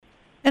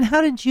And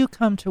how did you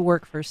come to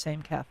work for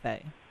Same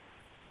Cafe?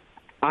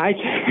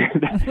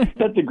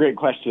 That's a great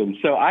question.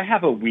 So I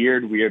have a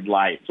weird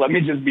life. Let me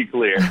just be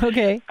clear.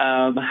 Okay.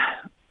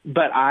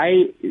 But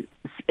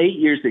 8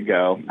 years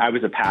ago, I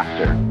was a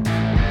pastor.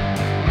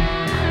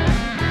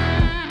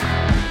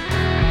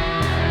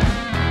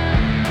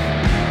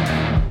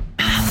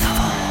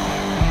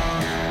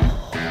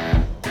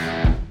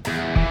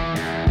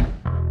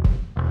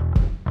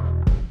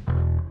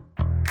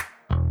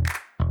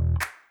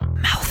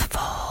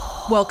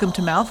 Welcome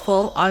to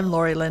Mouthful. I'm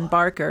Lori Lynn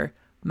Barker.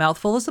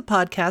 Mouthful is a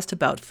podcast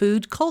about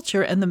food,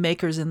 culture, and the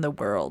makers in the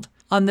world.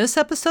 On this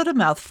episode of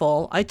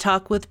Mouthful, I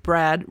talk with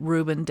Brad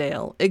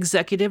Rubendale,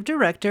 Executive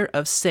Director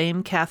of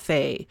Same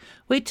Cafe.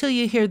 Wait till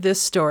you hear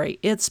this story.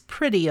 It's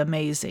pretty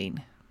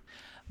amazing.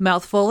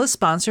 Mouthful is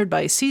sponsored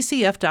by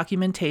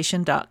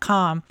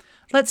ccfdocumentation.com.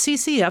 Let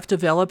CCF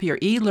develop your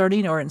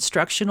e-learning or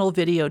instructional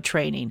video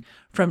training.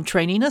 From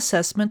training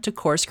assessment to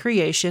course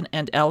creation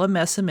and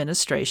LMS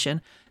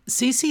administration,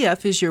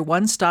 CCF is your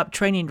one-stop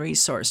training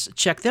resource.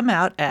 Check them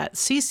out at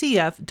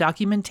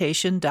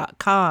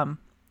ccfdocumentation.com.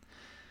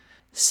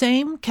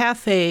 Same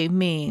Cafe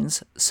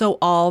means so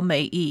all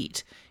may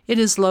eat. It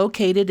is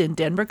located in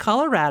Denver,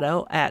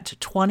 Colorado at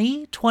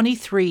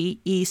 2023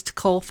 East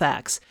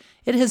Colfax.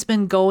 It has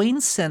been going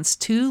since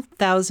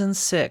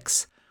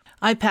 2006.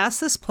 I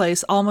pass this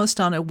place almost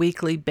on a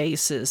weekly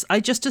basis. I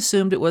just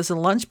assumed it was a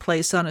lunch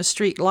place on a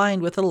street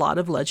lined with a lot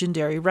of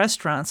legendary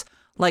restaurants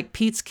like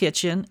Pete's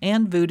Kitchen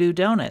and Voodoo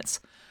Donuts.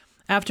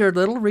 After a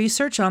little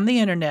research on the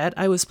internet,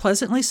 I was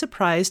pleasantly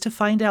surprised to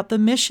find out the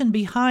mission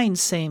behind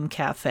Same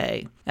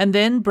Cafe. And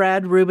then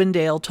Brad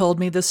Rubendale told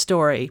me the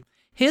story.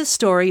 His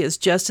story is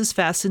just as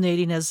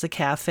fascinating as the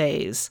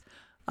cafe's.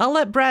 I'll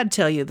let Brad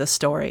tell you the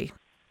story.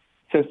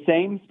 So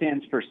SAME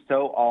stands for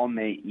So All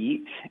May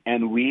Eat,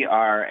 and we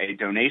are a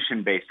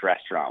donation-based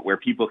restaurant where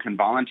people can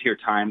volunteer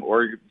time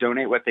or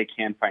donate what they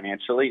can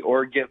financially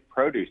or give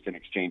produce in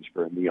exchange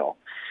for a meal.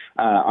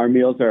 Our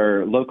meals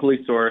are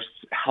locally sourced,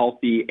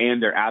 healthy,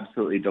 and they're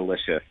absolutely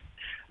delicious.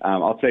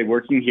 I'll say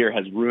working here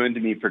has ruined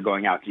me for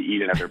going out to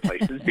eat in other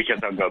places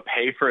because I'll go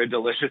pay for a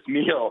delicious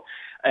meal,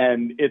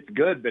 and it's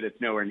good, but it's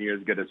nowhere near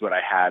as good as what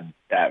I had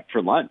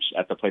for lunch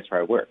at the place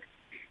where I work.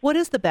 What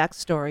is the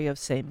backstory of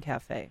Same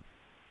Cafe?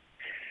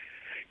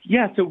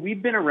 Yeah, so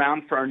we've been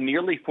around for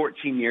nearly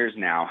 14 years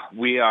now.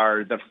 We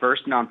are the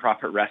first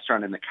nonprofit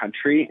restaurant in the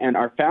country, and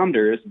our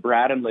founders,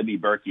 Brad and Libby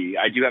Berkey,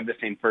 I do have the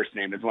same first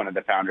name as one of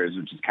the founders,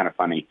 which is kind of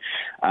funny.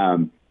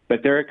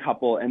 But they're a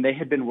couple, and they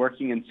had been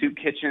working in soup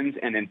kitchens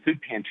and in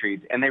food pantries,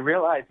 and they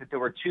realized that there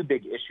were two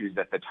big issues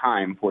at the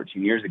time,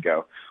 14 years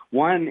ago.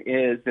 One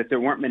is that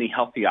there weren't many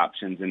healthy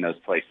options in those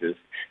places,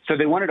 so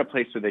they wanted a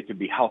place where they could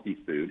be healthy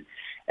food.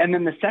 And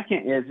then the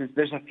second is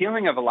there's a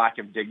feeling of a lack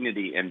of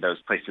dignity in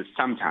those places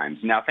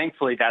sometimes. Now,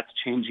 thankfully, that's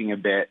changing a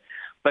bit.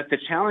 But the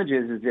challenge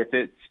is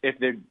if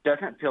there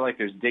doesn't feel like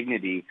there's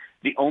dignity,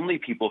 the only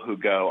people who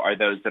go are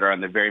those that are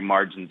on the very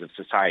margins of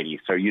society,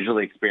 so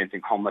usually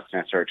experiencing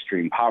homelessness or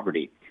extreme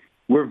poverty.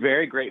 We're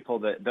very grateful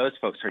that those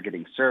folks are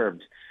getting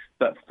served,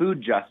 but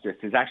food justice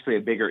is actually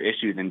a bigger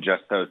issue than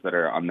just those that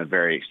are on the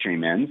very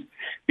extreme ends,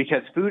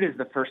 because food is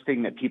the first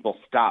thing that people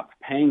stop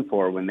paying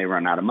for when they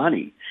run out of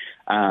money.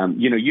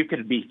 You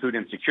could be food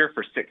insecure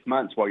for 6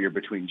 months while you're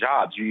between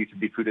jobs, or you could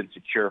be food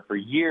insecure for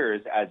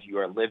years as you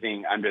are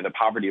living under the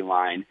poverty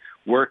line,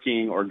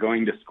 working or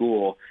going to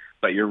school,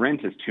 but your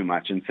rent is too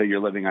much, and so you're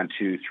living on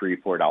 $2,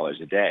 $3,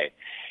 $4 a day.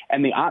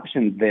 And the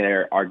options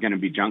there are going to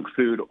be junk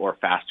food or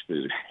fast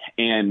food,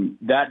 and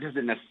that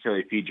doesn't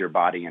necessarily feed your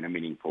body in a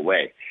meaningful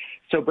way.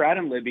 So Brad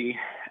and Libby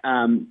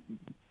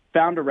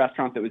found a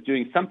restaurant that was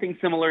doing something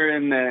similar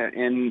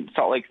in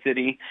Salt Lake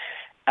City.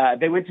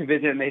 They went to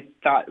visit, and they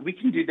thought, we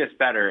can do this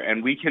better,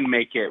 and we can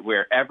make it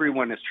where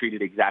everyone is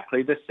treated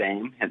exactly the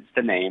same, hence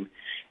the name,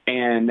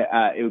 and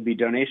it would be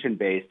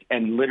donation-based,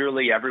 and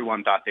literally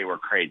everyone thought they were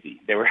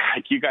crazy. They were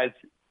like, you guys,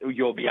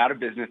 you'll be out of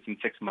business in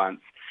 6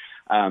 months.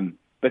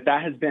 But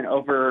that has been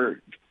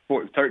over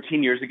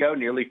 13 years ago,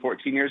 nearly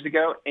 14 years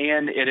ago,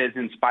 and it has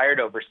inspired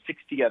over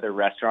 60 other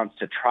restaurants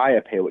to try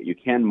a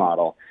pay-what-you-can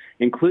model,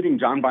 including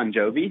John Bon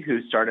Jovi,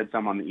 who started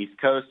some on the East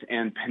Coast,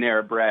 and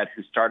Panera Bread,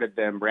 who started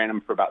them, ran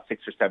them for about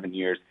 6 or 7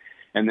 years,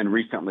 and then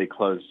recently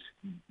closed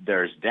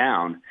theirs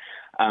down.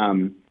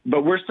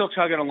 But we're still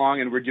chugging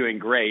along, and we're doing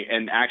great,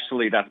 and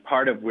actually that's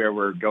part of where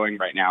we're going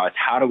right now is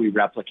how do we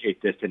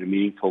replicate this in a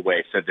meaningful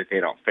way so that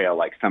they don't fail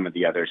like some of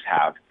the others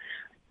have,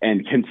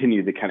 and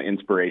continue the kind of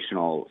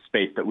inspirational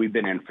space that we've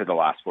been in for the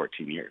last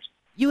 14 years.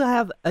 You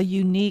have a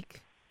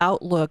unique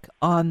outlook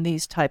on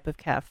these type of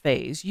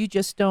cafes. You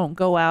just don't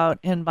go out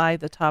and buy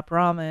the top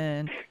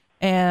ramen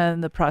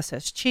and the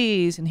processed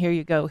cheese, and here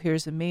you go,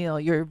 here's a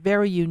meal. You're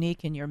very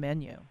unique in your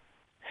menu.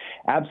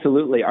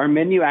 Absolutely. Our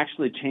menu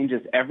actually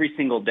changes every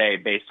single day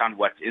based on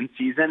what's in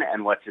season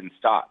and what's in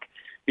stock,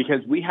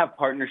 because we have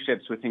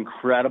partnerships with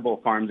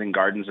incredible farms and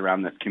gardens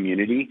around this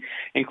community,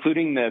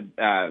 including the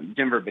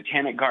Denver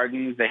Botanic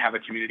Gardens. They have a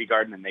community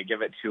garden, and they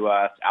give it to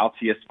us.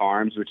 Altius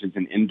Farms, which is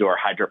an indoor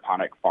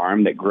hydroponic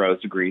farm that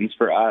grows greens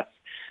for us.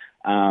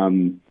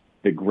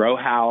 the Grow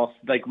House.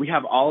 Like, we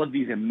have all of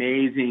these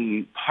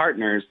amazing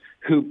partners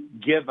who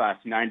give us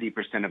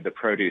 90% of the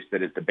produce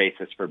that is the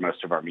basis for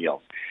most of our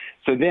meals.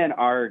 So then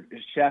our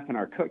chef and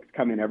our cooks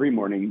come in every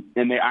morning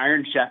and they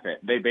Iron Chef it.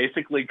 They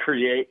basically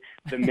create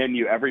the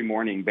menu every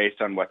morning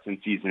based on what's in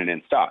season and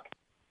in stock.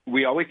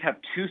 We always have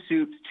 2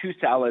 soups, 2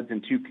 salads,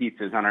 and 2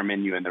 pizzas on our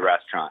menu in the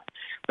restaurant,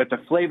 but the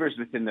flavors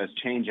within those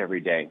change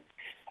every day.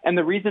 And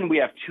the reason we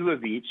have 2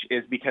 of each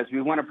is because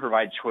we want to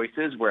provide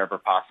choices wherever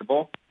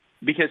possible,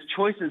 because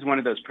choice is one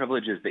of those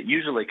privileges that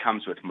usually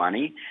comes with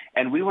money,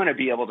 and we want to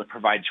be able to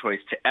provide choice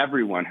to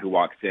everyone who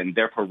walks in,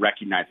 therefore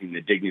recognizing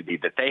the dignity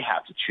that they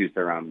have to choose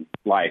their own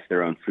life,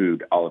 their own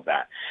food, all of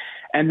that.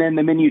 And then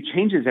the menu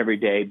changes every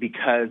day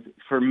because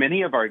for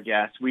many of our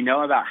guests, we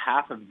know about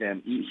half of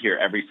them eat here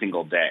every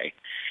single day.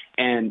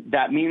 And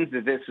that means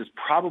that this is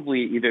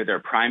probably either their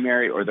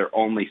primary or their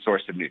only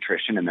source of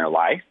nutrition in their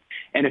life.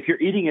 And if you're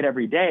eating it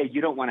every day,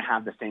 you don't want to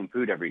have the same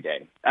food every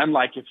day.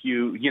 Unlike if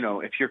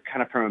if you're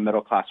kind of from a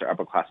middle class or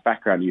upper class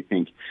background, you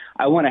think,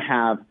 I want to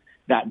have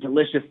that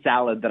delicious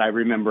salad that I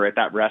remember at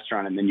that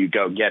restaurant, and then you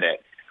go get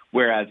it.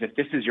 Whereas if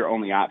this is your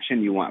only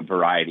option, you want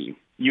variety.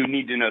 You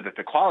need to know that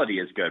the quality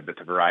is good, but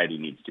the variety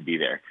needs to be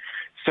there.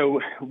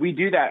 So we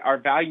do that. Our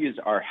values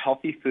are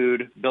healthy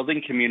food,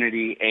 building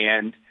community,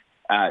 and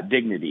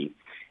dignity.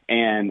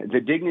 And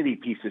the dignity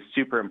piece is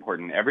super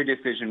important. Every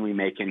decision we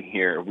make in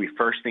here, we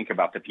first think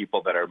about the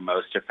people that are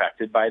most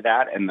affected by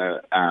that and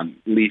the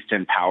least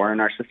in power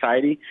in our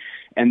society.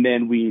 And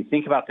then we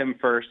think about them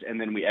first, and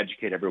then we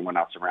educate everyone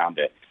else around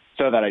it.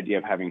 So that idea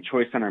of having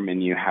choice on our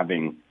menu,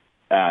 having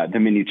the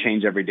menu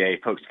change every day,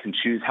 folks can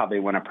choose how they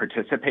want to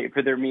participate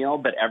for their meal,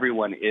 but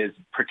everyone is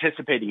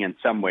participating in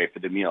some way for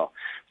the meal.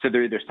 So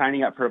they're either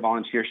signing up for a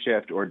volunteer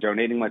shift or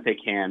donating what they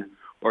can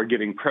or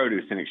giving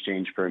produce in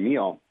exchange for a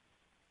meal.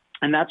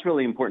 And that's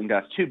really important to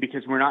us, too,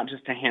 because we're not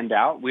just a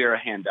handout, we are a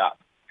hand up.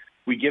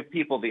 We give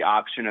people the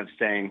option of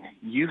saying,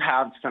 you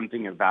have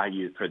something of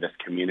value for this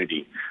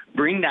community.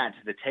 Bring that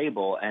to the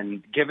table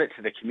and give it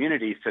to the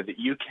community so that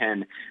you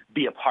can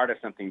be a part of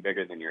something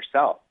bigger than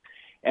yourself.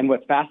 And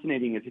what's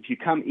fascinating is if you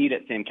come eat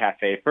at Same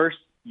Cafe, first,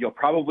 you'll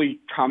probably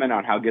comment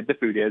on how good the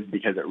food is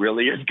because it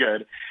really is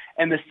good.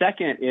 And the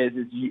second is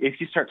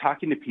if you start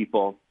talking to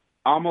people,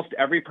 almost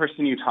every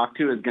person you talk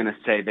to is going to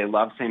say they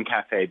love Same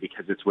Cafe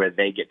because it's where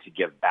they get to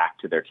give back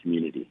to their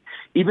community.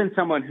 Even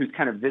someone who's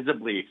kind of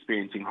visibly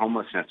experiencing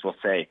homelessness will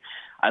say,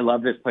 I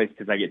love this place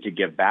because I get to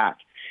give back.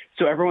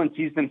 So everyone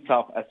sees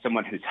themselves as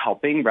someone who's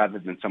helping rather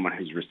than someone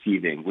who's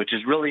receiving, which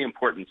is really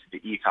important to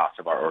the ethos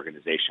of our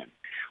organization.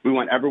 We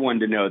want everyone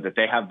to know that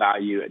they have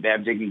value, they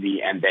have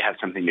dignity, and they have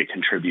something to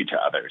contribute to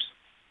others.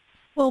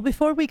 Well,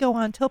 before we go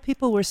on, tell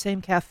people where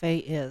Same Cafe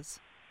is.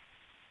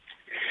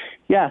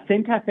 Yeah,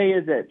 Same Cafe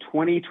is at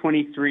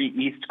 2023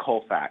 East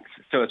Colfax.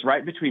 So it's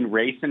right between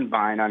Race and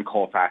Vine on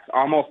Colfax,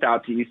 almost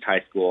out to East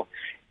High School.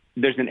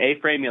 There's an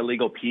A-frame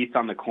illegal piece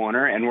on the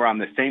corner, and we're on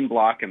the same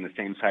block and the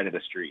same side of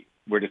the street.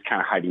 We're just kind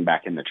of hiding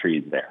back in the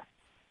trees there.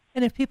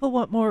 And if people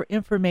want more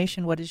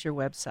information, what is your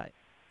website?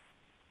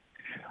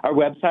 Our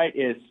website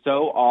is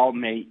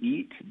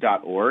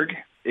soallmayeat.org.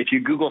 If you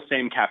Google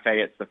Same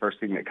Cafe, it's the first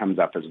thing that comes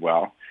up as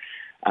well.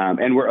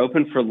 And we're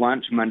open for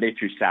lunch Monday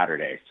through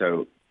Saturday,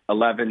 so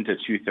 11 to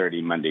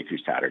 2:30 Monday through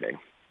Saturday.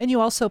 And you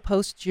also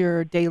post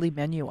your daily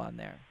menu on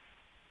there.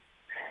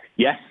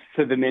 Yes,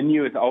 so the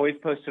menu is always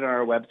posted on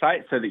our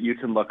website so that you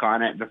can look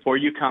on it before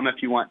you come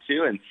if you want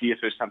to and see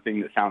if there's something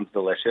that sounds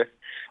delicious.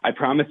 I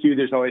promise you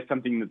there's always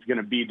something that's going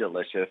to be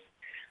delicious.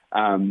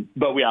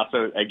 But we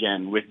also,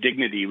 again, with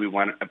dignity, we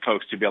want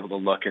folks to be able to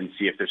look and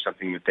see if there's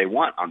something that they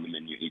want on the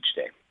menu each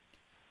day.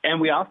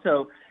 And we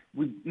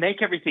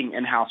make everything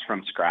in-house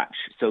from scratch.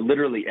 So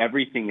literally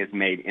everything is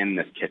made in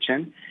this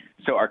kitchen.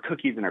 So our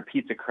cookies and our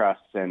pizza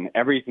crusts and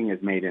everything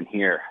is made in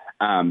here.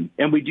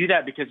 And we do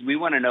that because we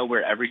want to know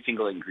where every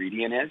single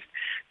ingredient is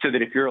so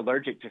that if you're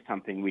allergic to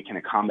something, we can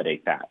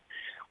accommodate that.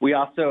 We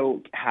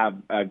also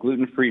have a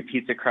gluten-free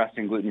pizza crust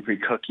and gluten-free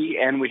cookie,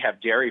 and we have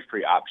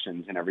dairy-free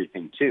options and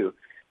everything too,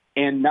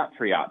 and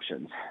nut-free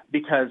options,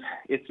 because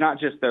it's not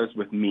just those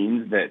with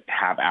means that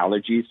have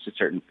allergies to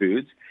certain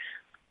foods.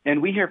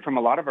 And we hear from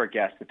a lot of our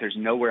guests that there's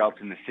nowhere else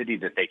in the city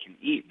that they can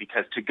eat,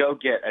 because to go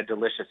get a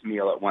delicious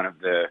meal at one of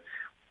the,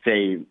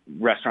 say,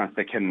 restaurants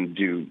that can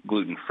do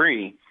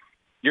gluten-free,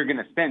 you're going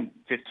to spend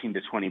 $15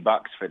 to $20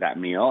 for that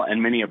meal,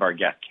 and many of our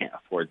guests can't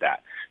afford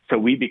that. So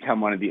we become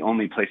one of the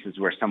only places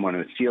where someone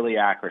with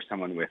celiac or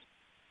someone with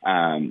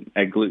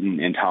a gluten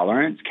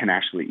intolerance can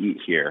actually eat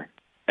here,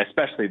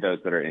 especially those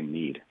that are in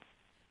need.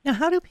 Now,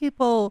 how do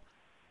people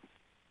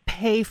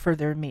pay for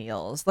their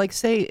meals? Like,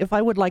 say, if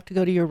I would like to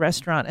go to your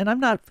restaurant and I'm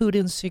not food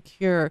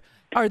insecure,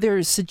 are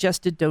there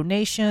suggested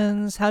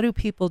donations? How do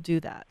people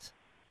do that?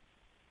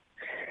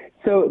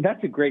 So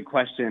that's a great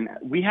question.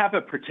 We have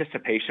a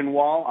participation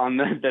wall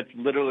that's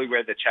literally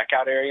where the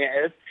checkout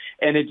area is.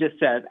 And it just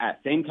says, at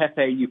Same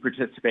Cafe, you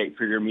participate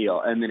for your meal.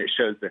 And then it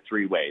shows the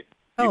 3 ways.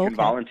 You can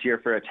volunteer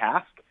for a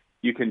task,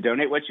 you can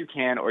donate what you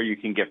can, or you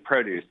can give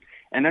produce.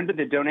 And under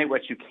the Donate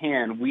What You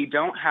Can, we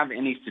don't have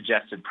any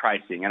suggested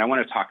pricing. And I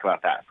want to talk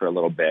about that for a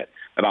little bit,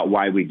 about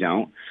why we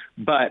don't.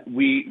 But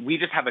we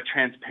just have a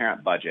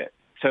transparent budget.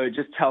 So it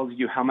just tells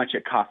you how much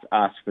it costs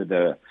us for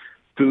the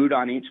food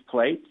on each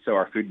plate, so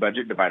our food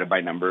budget divided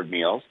by number of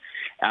meals,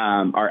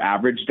 our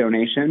average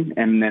donation,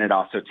 and then it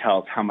also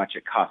tells how much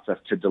it costs us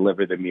to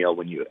deliver the meal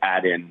when you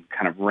add in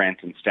kind of rent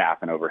and staff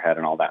and overhead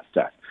and all that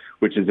stuff,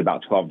 which is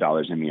about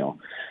 $12 a meal.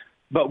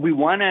 But we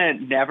want to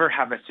never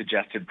have a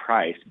suggested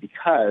price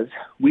because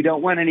we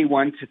don't want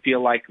anyone to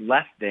feel like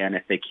less than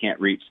if they can't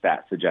reach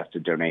that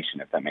suggested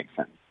donation, if that makes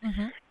sense.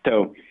 Mm-hmm.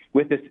 So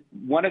with this,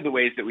 one of the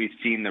ways that we've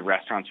seen the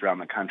restaurants around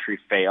the country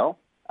fail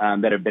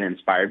that have been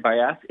inspired by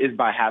us is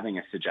by having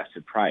a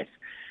suggested price.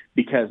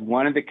 Because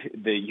one of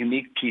the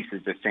unique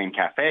pieces of Same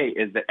Cafe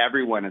is that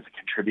everyone is a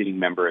contributing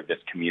member of this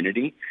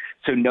community.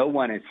 So no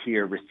one is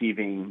here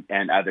receiving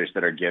and others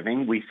that are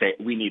giving. We say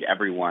we need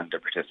everyone to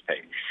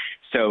participate.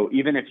 So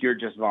even if you're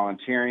just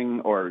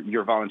volunteering or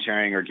you're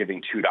volunteering or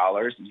giving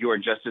 $2, you are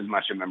just as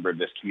much a member of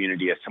this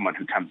community as someone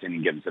who comes in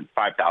and gives a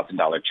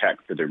 $5,000 check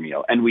for their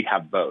meal. And we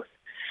have both.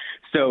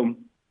 So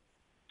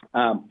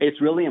it's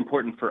really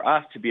important for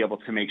us to be able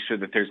to make sure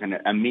that there's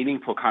a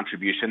meaningful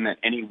contribution that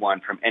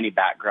anyone from any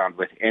background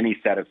with any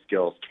set of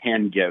skills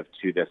can give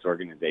to this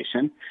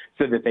organization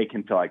so that they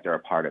can feel like they're a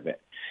part of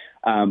it.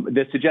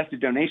 The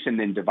suggested donation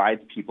then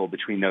divides people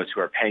between those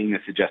who are paying the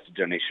suggested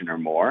donation or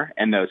more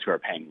and those who are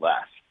paying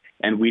less.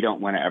 And we don't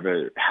want to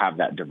ever have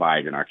that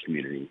divide in our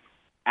community.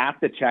 At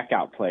the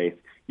checkout place,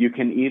 you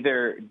can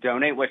either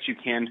donate what you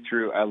can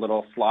through a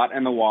little slot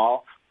in the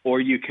wall, or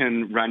you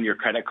can run your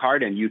credit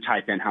card and you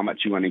type in how much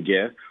you want to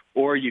give,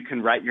 or you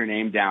can write your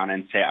name down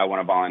and say, I want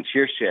a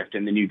volunteer shift,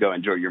 and then you go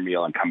enjoy your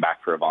meal and come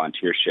back for a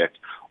volunteer shift,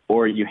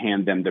 or you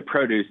hand them the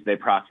produce, they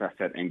process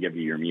it, and give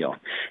you your meal.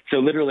 So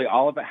literally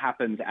all of it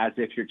happens as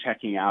if you're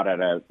checking out at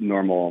a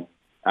normal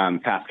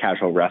fast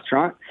casual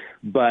restaurant,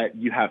 but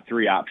you have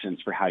three options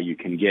for how you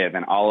can give,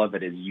 and all of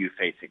it is you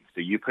facing.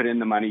 So you put in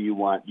the money you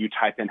want, you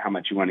type in how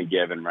much you want to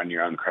give and run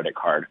your own credit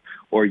card,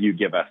 or you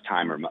give us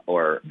time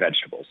or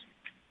vegetables.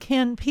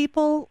 Can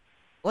people,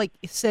 like,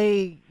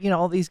 say,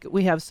 all these,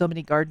 we have so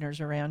many gardeners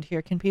around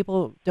here, can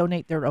people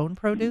donate their own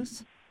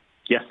produce?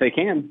 Yes, they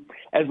can,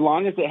 as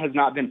long as it has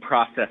not been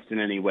processed in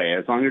any way,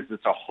 as long as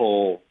it's a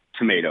whole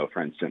tomato,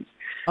 for instance.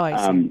 Oh,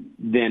 I see.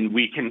 Then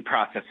we can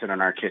process it in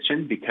our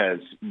kitchen because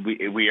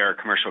we are a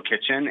commercial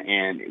kitchen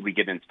and we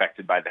get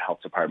inspected by the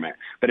health department.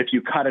 But if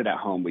you cut it at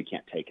home, we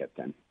can't take it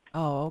then.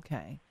 Oh,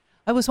 okay.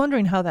 I was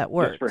wondering how that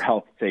works. Just for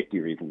health safety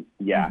reasons.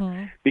 Yeah.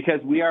 Mm-hmm.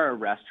 Because we are a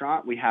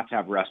restaurant, we have to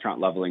have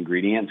restaurant level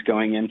ingredients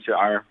going into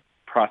our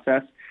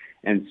process.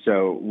 And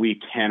so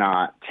we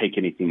cannot take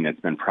anything that's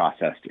been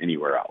processed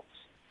anywhere else.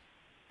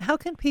 How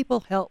can people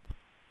help?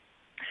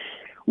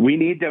 We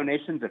need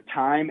donations of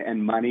time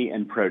and money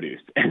and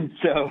produce. And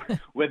so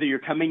whether you're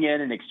coming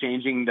in and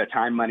exchanging the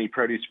time, money,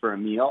 produce for a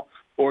meal,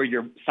 or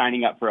you're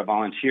signing up for a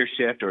volunteer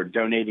shift or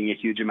donating a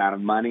huge amount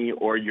of money,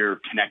 or you're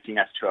connecting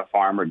us to a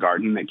farm or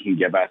garden that can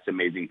give us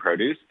amazing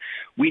produce,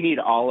 we need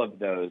all of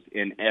those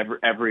in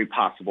every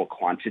possible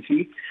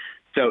quantity.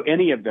 So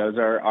any of those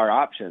are our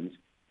options.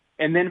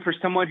 And then for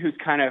someone who's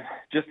kind of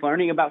just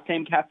learning about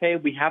Same Cafe,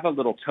 we have a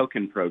little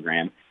token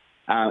program.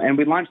 And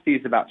we launched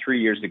these about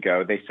 3 years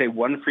ago. They say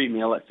one free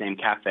meal at Same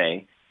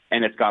Cafe,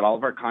 and it's got all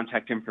of our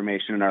contact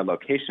information and our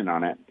location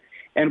on it.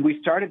 And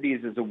we started these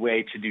as a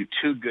way to do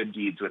two good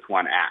deeds with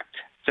one act.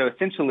 So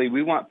essentially,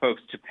 we want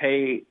folks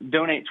to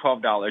donate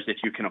 $12 if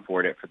you can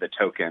afford it for the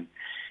token.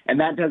 And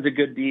that does a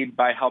good deed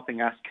by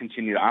helping us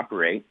continue to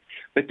operate.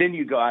 But then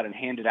you go out and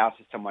hand it out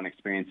to someone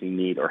experiencing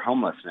need or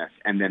homelessness,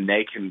 and then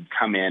they can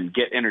come in,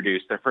 get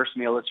introduced. Their first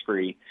meal is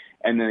free,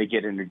 and then they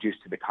get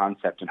introduced to the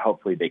concept, and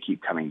hopefully they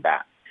keep coming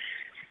back.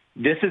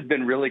 This has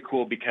been really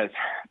cool because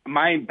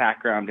my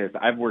background is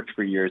I've worked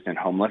for years in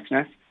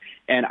homelessness,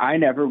 and I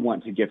never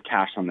want to give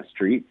cash on the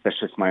street. That's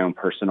just my own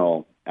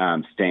personal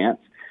stance.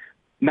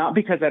 Not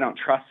because I don't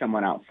trust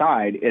someone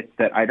outside. It's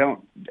that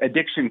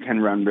addiction can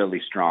run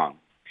really strong.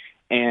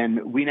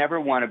 And we never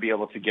want to be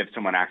able to give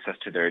someone access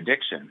to their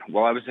addiction.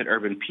 While I was at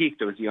Urban Peak,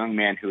 there was a young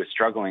man who was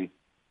struggling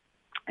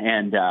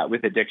and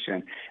with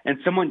addiction, and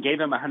someone gave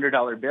him a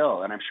 $100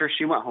 bill, and I'm sure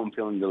she went home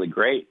feeling really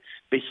great,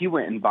 but he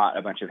went and bought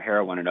a bunch of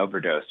heroin and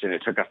overdosed, and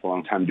it took us a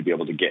long time to be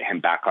able to get him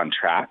back on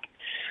track.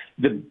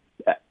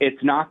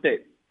 It's not that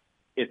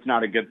it's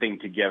not a good thing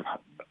to give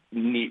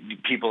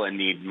people in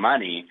need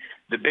money.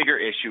 The bigger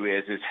issue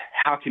is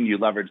how can you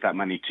leverage that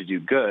money to do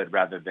good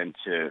rather than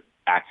to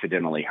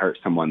accidentally hurt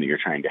someone that you're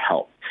trying to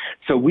help.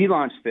 So we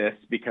launched this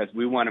because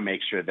we want to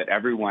make sure that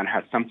everyone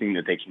has something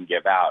that they can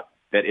give out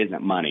that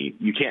isn't money.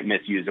 You can't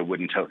misuse a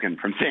wooden token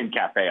from Same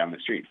Cafe on the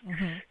street.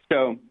 Mm-hmm.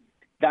 So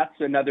that's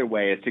another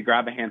way, is to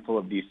grab a handful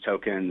of these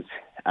tokens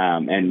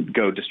and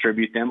go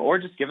distribute them, or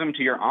just give them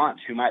to your aunt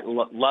who might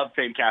love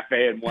Same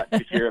Cafe and want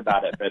to hear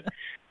about it. But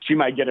she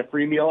might get a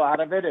free meal out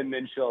of it, and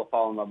then she'll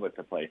fall in love with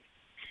the place.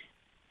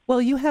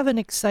 Well, you have an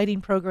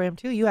exciting program,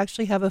 too. You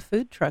actually have a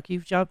food truck.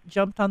 You've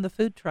jumped on the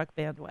food truck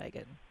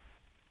bandwagon.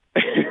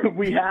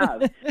 We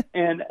have.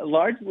 And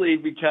largely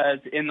because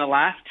in the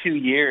last 2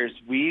 years,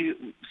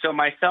 so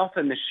myself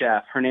and the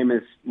chef, her name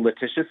is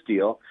Letitia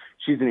Steele.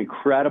 She's an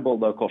incredible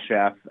local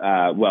chef,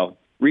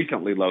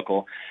 recently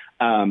local,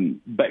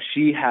 but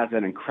she has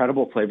an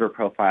incredible flavor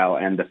profile,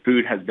 and the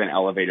food has been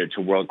elevated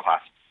to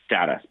world-class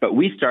status. But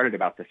we started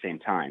about the same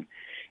time.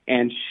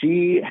 And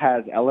she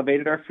has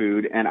elevated our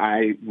food, and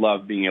I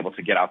love being able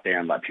to get out there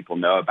and let people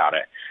know about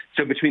it.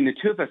 So between the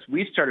two of us,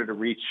 we started to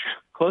reach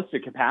close to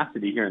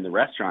capacity here in the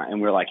restaurant,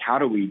 and we're like, how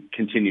do we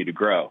continue to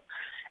grow?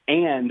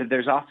 And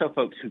there's also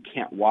folks who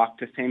can't walk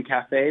to Same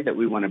Cafe that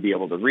we want to be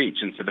able to reach,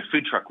 and so the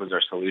food truck was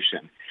our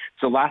solution.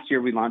 So last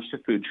year we launched a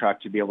food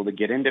truck to be able to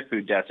get into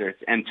food deserts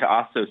and to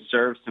also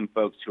serve some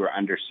folks who are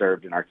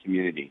underserved in our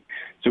community.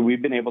 So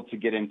we've been able to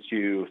get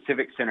into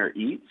Civic Center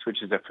Eats,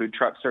 which is a food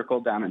truck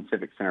circle down in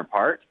Civic Center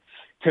Park,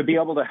 to be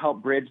able to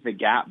help bridge the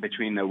gap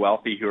between the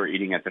wealthy who are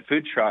eating at the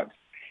food trucks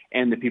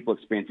and the people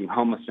experiencing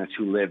homelessness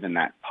who live in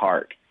that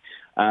park.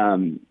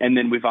 And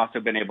then we've also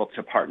been able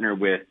to partner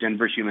with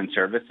Denver Human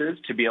Services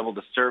to be able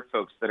to serve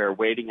folks that are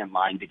waiting in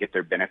line to get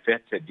their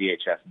benefits at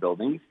DHS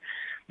buildings.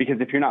 Because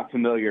if you're not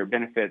familiar,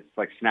 benefits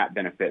like SNAP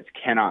benefits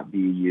cannot be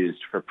used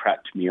for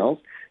prepped meals.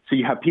 So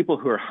you have people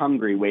who are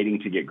hungry waiting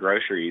to get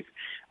groceries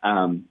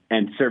and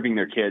serving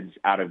their kids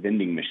out of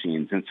vending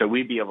machines. And so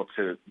we'd be able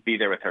to be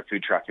there with our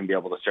food truck and be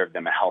able to serve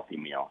them a healthy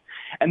meal.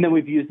 And then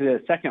we've used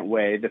the second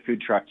way, the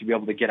food truck, to be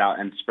able to get out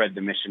and spread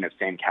the mission of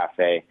Same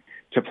Cafe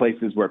to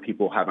places where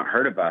people haven't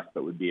heard of us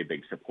but would be a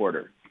big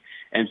supporter.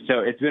 And so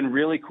it's been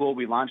really cool.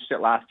 We launched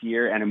it last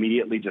year and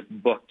immediately just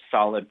booked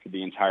solid for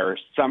the entire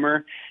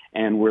summer.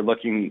 And we're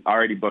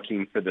already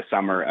booking for the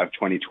summer of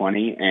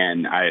 2020.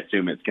 And I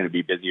assume it's going to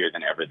be busier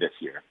than ever this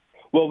year.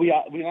 Well, we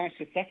launched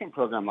a second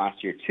program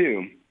last year,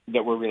 too,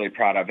 that we're really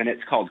proud of, and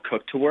it's called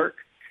Cook to Work.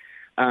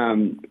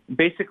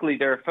 Basically,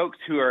 there are folks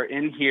who are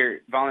in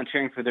here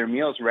volunteering for their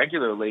meals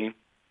regularly,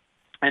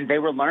 and they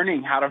were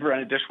learning how to run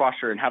a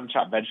dishwasher and how to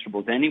chop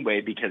vegetables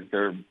anyway because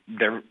they're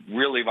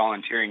really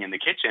volunteering in the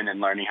kitchen and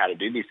learning how to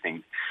do these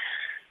things.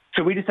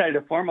 So we decided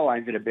to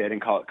formalize it a bit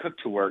and call it Cook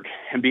to Work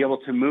and be able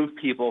to move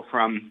people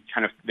from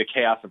kind of the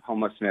chaos of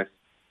homelessness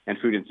and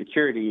food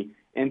insecurity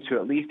into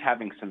at least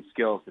having some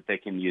skills that they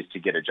can use to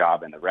get a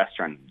job in the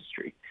restaurant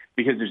industry,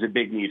 because there's a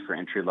big need for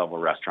entry-level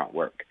restaurant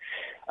work.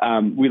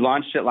 We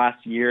launched it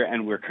last year,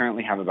 and we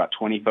currently have about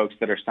 20 folks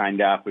that are signed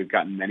up. We've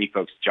gotten many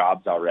folks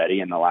jobs already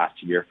in the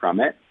last year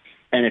from it.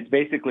 And it's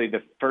basically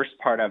the first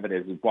part of it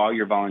is while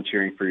you're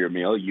volunteering for your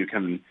meal, you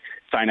can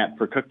sign up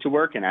for Cook to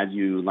Work, and as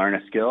you learn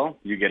a skill,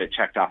 you get it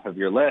checked off of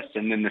your list.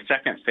 And then the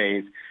second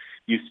phase,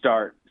 you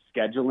start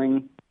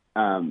scheduling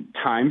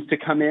times to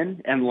come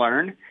in and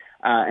learn.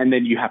 And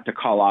then you have to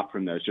call off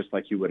from those just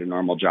like you would a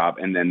normal job.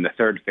 And then the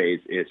third phase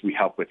is we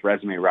help with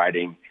resume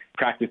writing,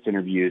 practice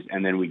interviews,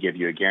 and then we give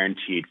you a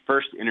guaranteed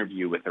first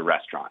interview with a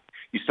restaurant.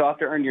 You still have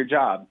to earn your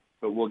job,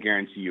 but we'll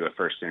guarantee you a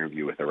first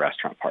interview with a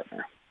restaurant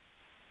partner.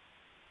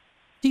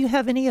 Do you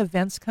have any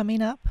events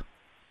coming up?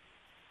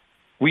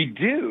 We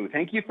do.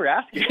 Thank you for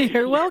asking.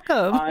 You're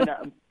welcome.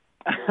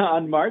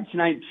 On March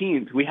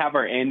 19th, we have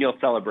our annual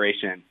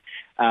celebration.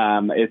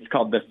 It's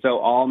called the So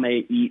All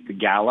May Eat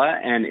Gala,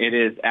 and it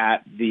is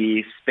at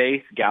the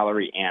Space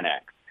Gallery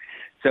Annex.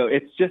 So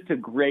it's just a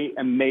great,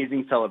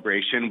 amazing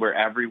celebration where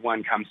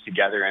everyone comes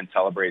together and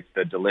celebrates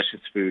the delicious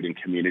food and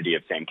community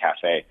of Same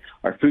Cafe.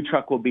 Our food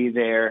truck will be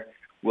there.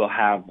 We'll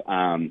have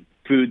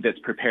food that's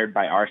prepared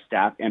by our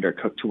staff and our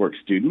Cook to Work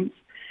students.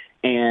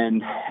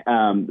 And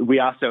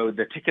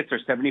the tickets are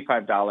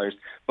 $75,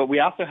 but we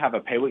also have a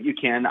pay what you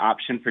can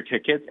option for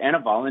tickets and a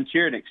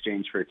volunteer in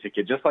exchange for a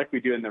ticket, just like we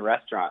do in the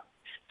restaurant.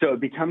 So it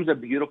becomes a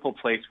beautiful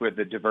place where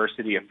the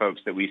diversity of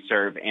folks that we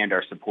serve and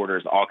our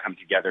supporters all come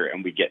together,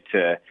 and we get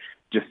to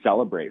just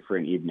celebrate for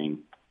an evening.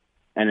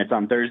 And it's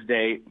on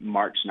Thursday,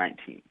 March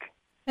 19th.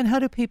 And how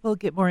do people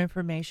get more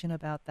information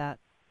about that?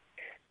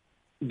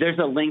 There's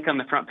a link on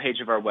the front page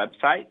of our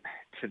website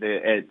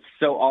it's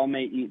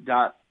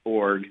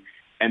soallmayeat.org,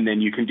 and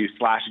then you can do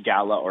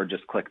 /gala or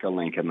just click the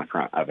link in the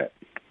front of it.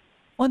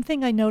 One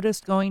thing I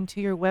noticed going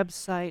to your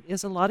website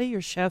is a lot of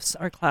your chefs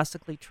are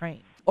classically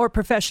trained or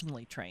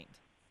professionally trained.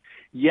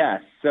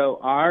 Yes. So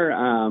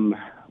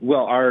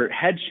our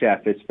head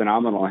chef is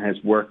phenomenal and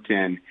has worked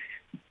in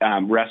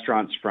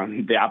restaurants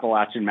from the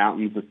Appalachian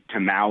Mountains to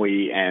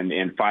Maui and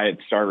in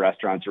 5-star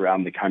restaurants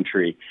around the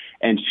country.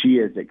 And she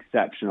is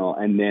exceptional.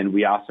 And then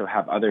we also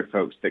have other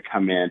folks that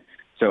come in.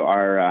 So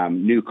our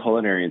new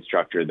culinary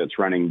instructor that's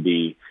running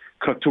the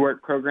Cook to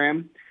Work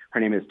program, her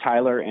name is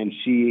Tyler, and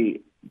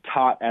she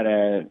taught at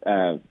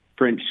a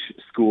French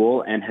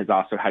school and has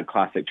also had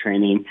classic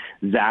training.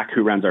 Zach,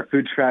 who runs our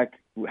food truck,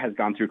 has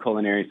gone through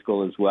culinary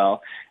school as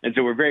well. And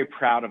so we're very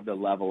proud of the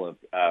level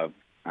of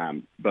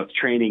both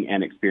training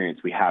and experience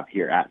we have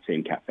here at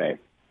Same Cafe.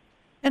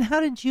 And how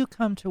did you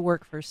come to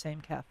work for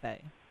Same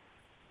Cafe?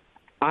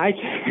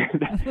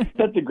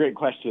 That's a great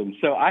question.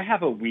 So I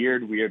have a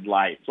weird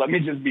life. Let me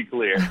just be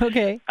clear.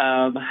 Okay.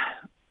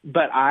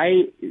 But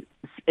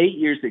 8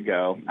 years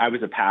ago, I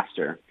was a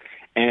pastor,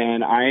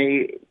 and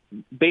I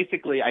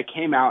basically I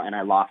came out and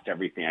I lost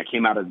everything. I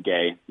came out as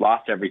gay,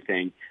 lost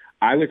everything.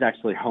 I was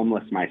actually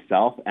homeless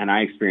myself, and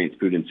I experienced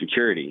food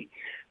insecurity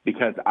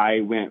because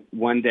I went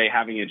one day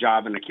having a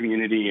job in the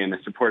community and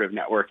a supportive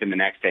network, and the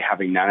next day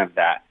having none of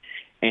that.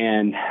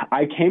 And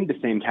I came to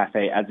Same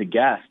Cafe as a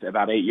guest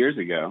about 8 years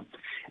ago,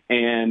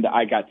 and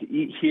I got to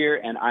eat here.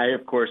 And I,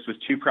 of course, was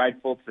too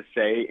prideful to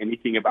say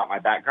anything about my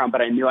background,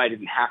 but I knew I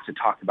didn't have to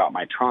talk about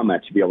my trauma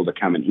to be able to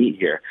come and eat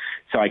here.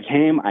 So I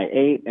came, I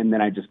ate, and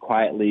then I just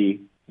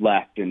quietly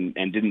left and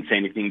didn't say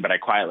anything, but I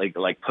quietly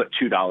put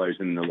 $2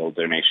 in the little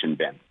donation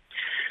bin.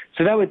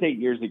 So that was 8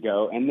 years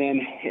ago. And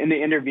then in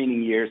the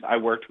intervening years, I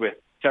worked with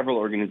several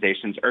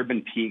organizations.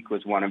 Urban Peak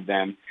was one of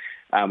them,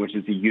 which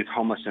is a youth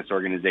homelessness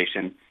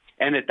organization.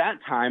 And at that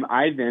time,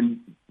 I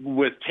then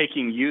was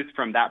taking youth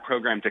from that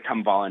program to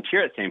come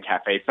volunteer at Same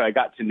Cafe. So I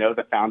got to know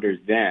the founders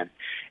then.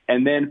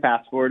 And then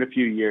fast forward a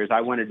few years,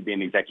 I wanted to be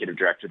an executive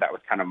director. That was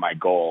kind of my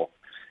goal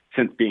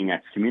since being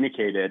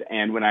excommunicated.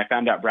 And when I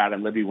found out Brad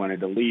and Libby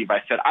wanted to leave,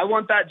 I said, I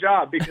want that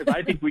job because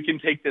I think we can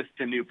take this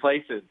to new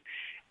places.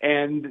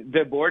 And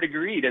the board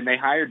agreed, and they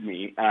hired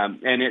me.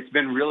 And it's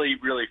been really,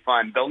 really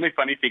fun. The only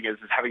funny thing is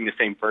having the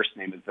same first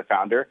name as the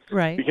founder.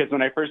 Right. Because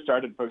when I first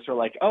started, folks were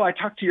like, oh, I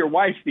talked to your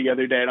wife the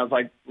other day. And I was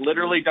like,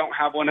 literally don't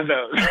have one of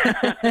those.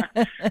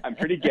 I'm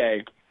pretty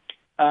gay.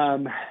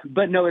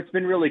 But no, it's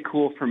been really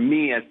cool for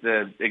me as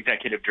the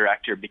executive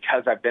director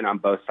because I've been on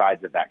both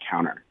sides of that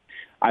counter.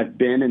 I've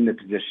been in the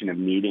position of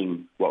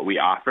needing what we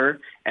offer,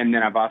 and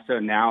then I've also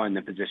now in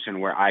the position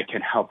where I can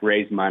help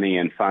raise money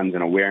and funds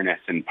and awareness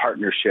and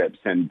partnerships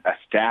and a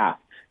staff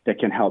that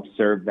can help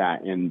serve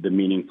that in the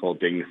meaningful,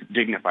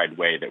 dignified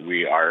way that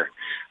we are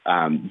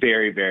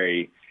very,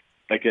 very,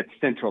 it's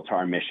central to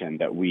our mission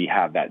that we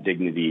have that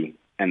dignity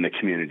and the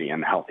community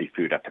and the healthy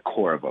food at the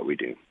core of what we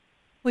do.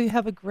 Well, you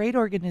have a great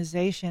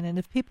organization, and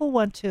if people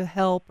want to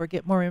help or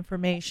get more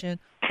information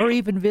or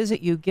even visit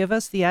you, give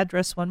us the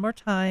address one more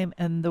time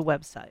and the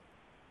website.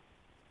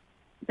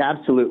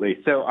 Absolutely.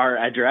 So our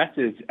address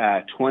is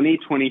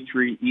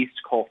 2023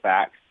 East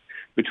Colfax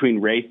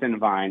between Race and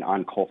Vine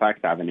on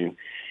Colfax Avenue.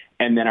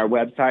 And then our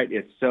website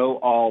is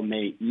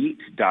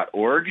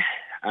soallmayeat.org,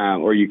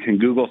 or you can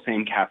Google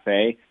Same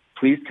Cafe.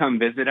 Please come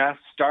visit us.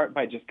 Start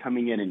by just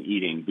coming in and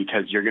eating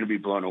because you're going to be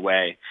blown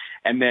away.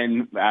 And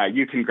then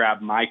you can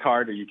grab my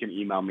card or you can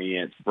email me.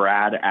 It's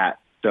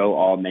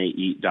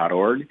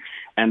brad@soallmayeat.org.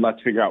 And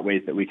let's figure out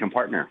ways that we can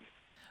partner.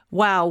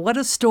 Wow, what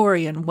a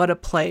story and what a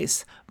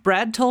place.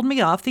 Brad told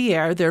me off the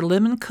air their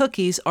lemon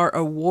cookies are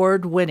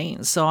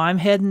award-winning, so I'm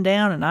heading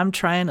down and I'm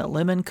trying a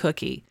lemon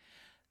cookie.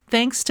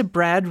 Thanks to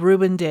Brad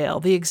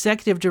Rubendale, the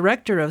executive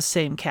director of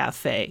Same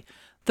Cafe.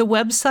 The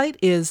website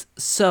is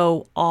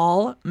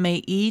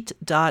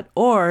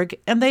soallmayeat.org,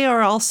 and they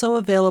are also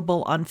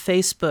available on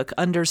Facebook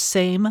under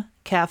Same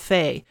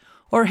Cafe.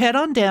 Or head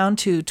on down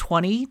to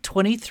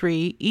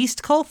 2023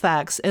 East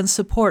Colfax and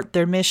support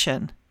their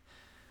mission.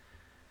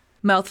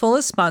 Mouthful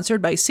is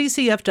sponsored by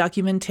CCF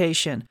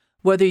Documentation.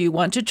 Whether you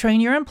want to train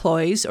your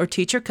employees or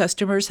teach your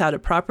customers how to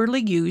properly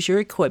use your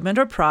equipment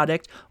or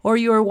product, or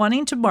you are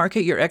wanting to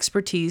market your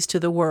expertise to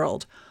the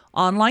world,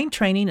 online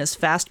training is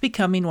fast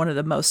becoming one of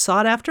the most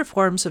sought-after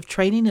forms of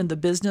training in the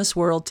business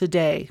world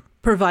today.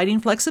 Providing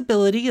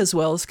flexibility as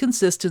well as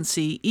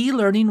consistency,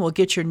 e-learning will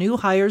get your new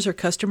hires or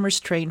customers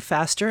trained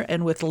faster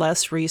and with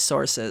less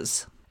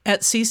resources.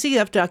 At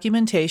CCF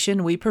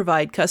Documentation, we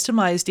provide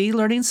customized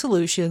e-learning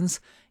solutions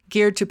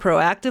geared to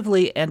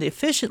proactively and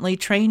efficiently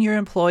train your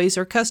employees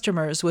or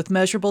customers with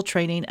measurable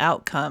training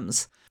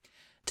outcomes.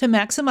 To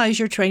maximize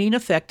your training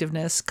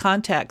effectiveness,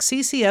 contact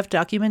CCF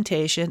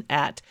Documentation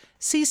at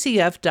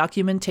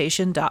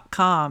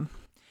ccfdocumentation.com.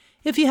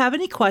 If you have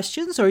any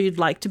questions or you'd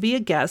like to be a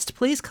guest,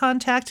 please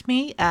contact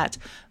me at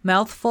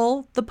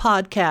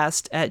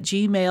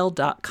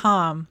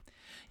mouthfulthepodcast@gmail.com.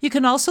 You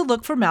can also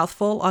look for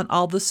Mouthful on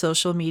all the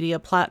social media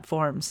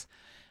platforms.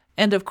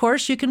 And of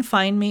course, you can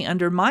find me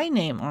under my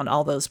name on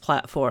all those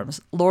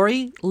platforms,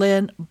 Lori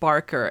Lynn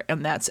Barker,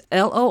 and that's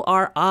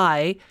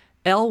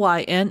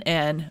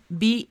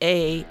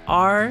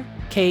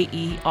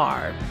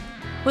LORILYNNBARKER.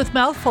 With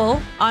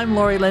Mouthful, I'm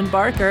Lori Lynn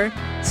Barker.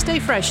 Stay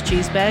fresh,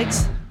 cheese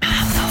bags.